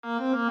Holy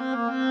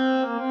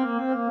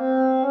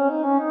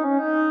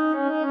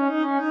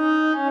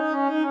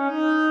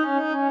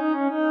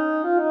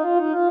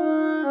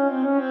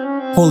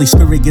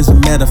Spirit gives me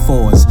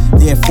metaphors,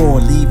 therefore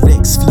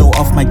lyrics flow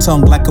off my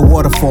tongue like a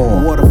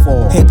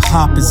waterfall.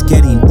 Hip-hop is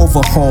getting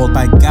overhauled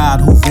by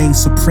God who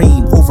reigns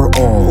supreme over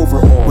all.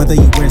 Whether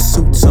you wear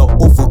suits or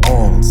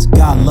overalls,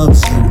 God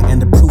loves you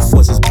and the proof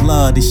was his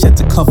blood is shed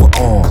to cover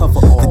all.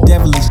 The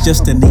devil is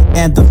just a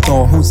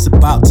Neanderthal who's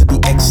about to be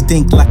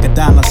extinct like a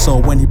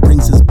dinosaur. When he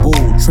brings his bull,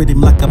 treat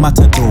him like a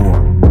matador.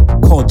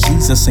 Call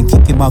Jesus and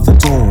kick him out the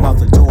door.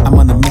 I'm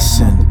on a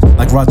mission,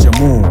 like Roger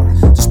Moore,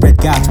 to spread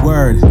God's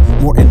word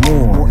more and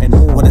more.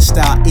 With a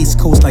style East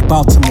Coast like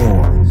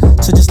Baltimore.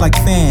 So just like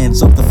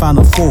fans of the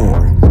Final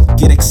Four,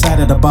 get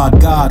excited about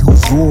God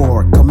whose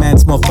roar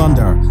commands more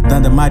thunder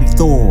than the mighty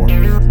Thor.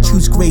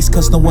 Choose grace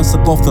cause no one's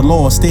above the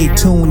law. Stay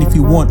tuned if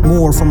you want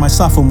more from my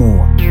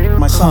sophomore.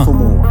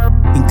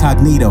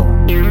 Incognito.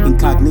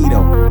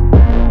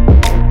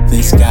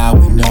 This guy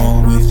we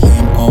know, with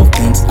him all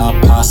things are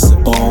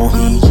possible.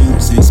 He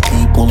uses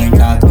people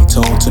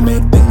incognito to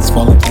make things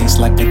fall in place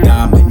like a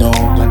domino.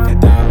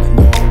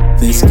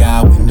 This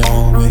guy we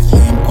know, with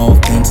him all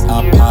things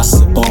are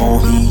possible.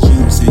 He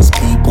uses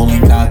people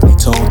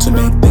incognito to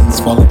make things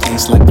fall in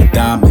place like a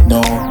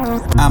domino.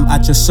 I'm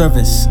at your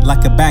service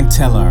like a bank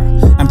teller.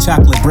 I'm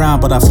chocolate brown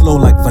but I flow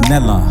like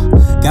vanilla.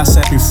 God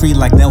set me free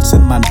like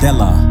Nelson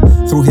Mandela.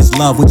 Through his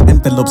love which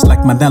envelopes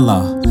like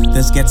Manila.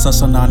 This gets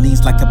us on our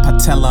knees like a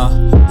patella.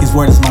 His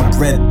word is my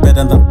bread,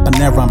 better than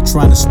Panera. I'm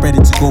trying to spread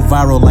it to go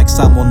viral like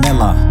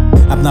salmonella.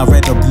 I'm not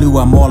red or blue,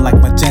 I'm more like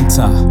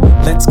magenta.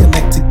 Let's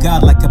connect to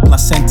God like a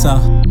placenta.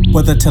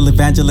 Whether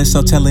televangelists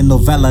or telling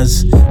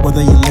novellas,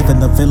 whether you live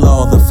in the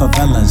villa or the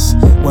favelas,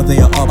 whether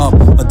you're up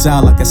or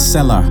down like a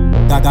cellar,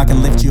 God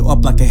can lift you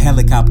up like a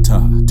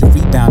helicopter, to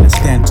rebound and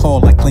stand tall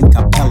like Clint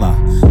Capella.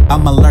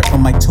 I'm alert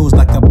on my toes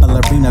like a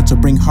ballerina, to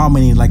bring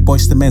harmony like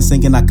Boyz II Men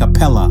singing a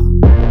cappella.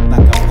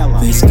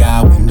 This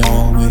guy we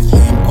know, with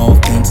him all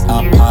things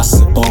are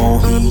possible.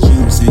 He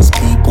uses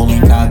people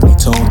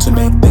incognito to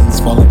make things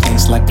fall in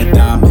place like a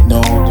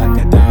domino.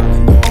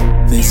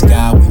 This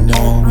guy we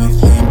know, with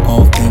him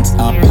all things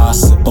are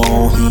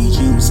possible. He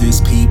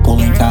uses people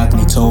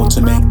incognito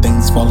to make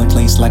things fall in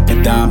place like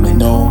a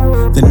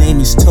domino. The name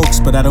is Tokes,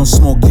 but I don't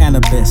smoke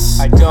cannabis.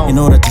 In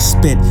order to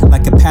spit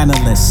like a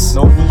panelist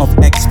of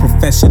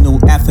ex-professional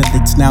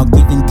athletes now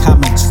giving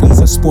commentaries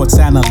as sports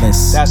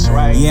analysts. That's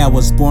right. Yeah, I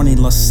was born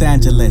in Los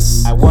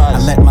Angeles. I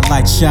let my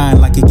light shine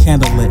like a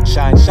candlelit.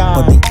 Shine.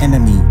 But the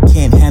enemy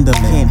can't handle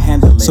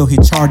it. So he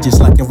charges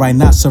like a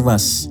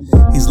rhinoceros.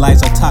 His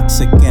lies are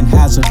toxic and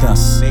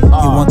hazardous. He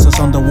wants us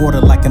underwater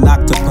like an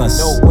octopus.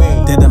 No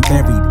way. Dead and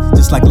buried,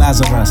 just like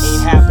Lazarus.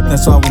 Ain't happening.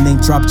 That's why we name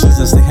drop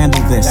Jesus to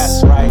handle this.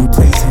 That's right. We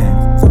praise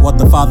him for what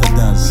the Father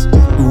does.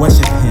 We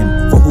worship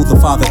him for who the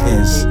Father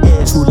is.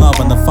 True love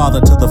and the Father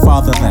to the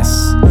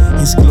fatherless.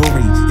 His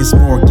glory is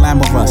more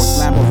glamorous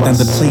than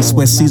the place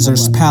where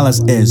Caesar's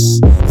palace is.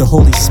 The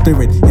Holy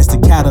Spirit is the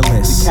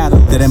catalyst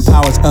that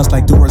empowers us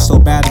like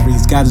Duracell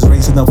batteries. God is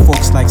raising up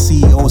folks like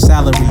CEO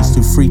salaries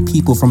to free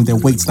people from their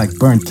weights like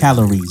burned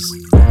calories.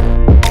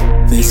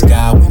 This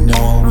guy we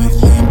know, with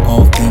him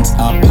all things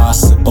are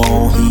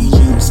possible. He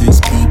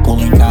uses people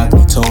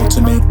incognito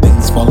to make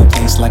things fall in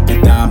place like a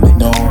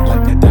domino.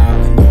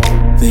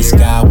 This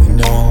guy we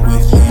know,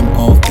 with him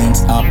all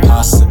things are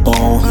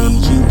possible. He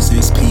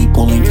uses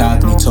people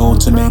incognito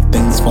to make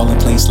things fall in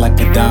place like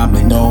a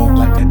domino.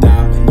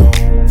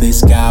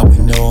 This guy we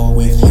know,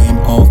 with him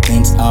all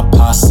things are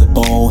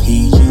possible.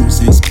 He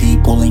uses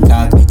people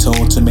incognito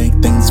to make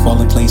things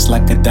fall in place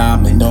like a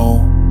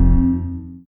domino.